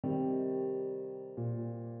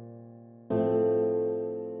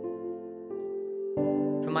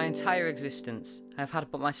For my entire existence, I have had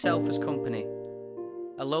but myself as company,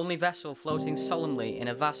 a lonely vessel floating solemnly in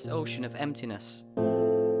a vast ocean of emptiness.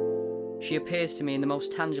 She appears to me in the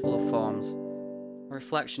most tangible of forms, a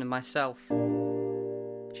reflection of myself.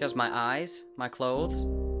 She has my eyes, my clothes,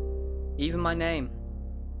 even my name.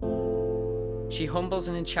 She humbles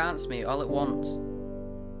and enchants me all at once.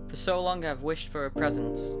 For so long I have wished for her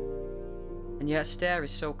presence, and yet her stare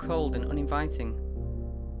is so cold and uninviting.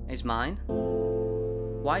 Is mine?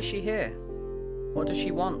 Why is she here? What does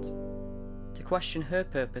she want? To question her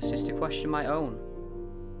purpose is to question my own.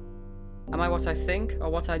 Am I what I think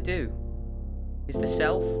or what I do? Is the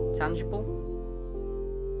self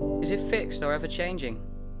tangible? Is it fixed or ever-changing?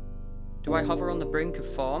 Do I hover on the brink of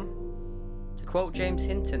form? To quote James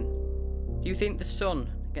Hinton, do you think the sun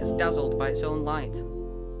gets dazzled by its own light?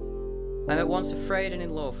 I am at once afraid and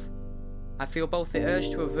in love. I feel both the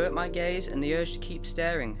urge to avert my gaze and the urge to keep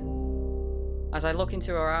staring. As I look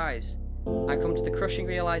into her eyes, I come to the crushing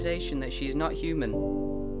realization that she is not human,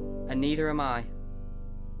 and neither am I.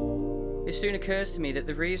 It soon occurs to me that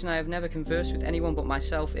the reason I have never conversed with anyone but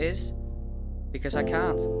myself is because I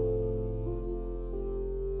can't.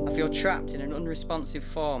 I feel trapped in an unresponsive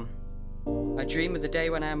form. I dream of the day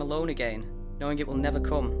when I am alone again, knowing it will never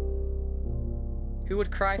come. Who would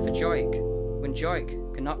cry for Joyk when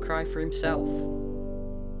Joyk cannot cry for himself?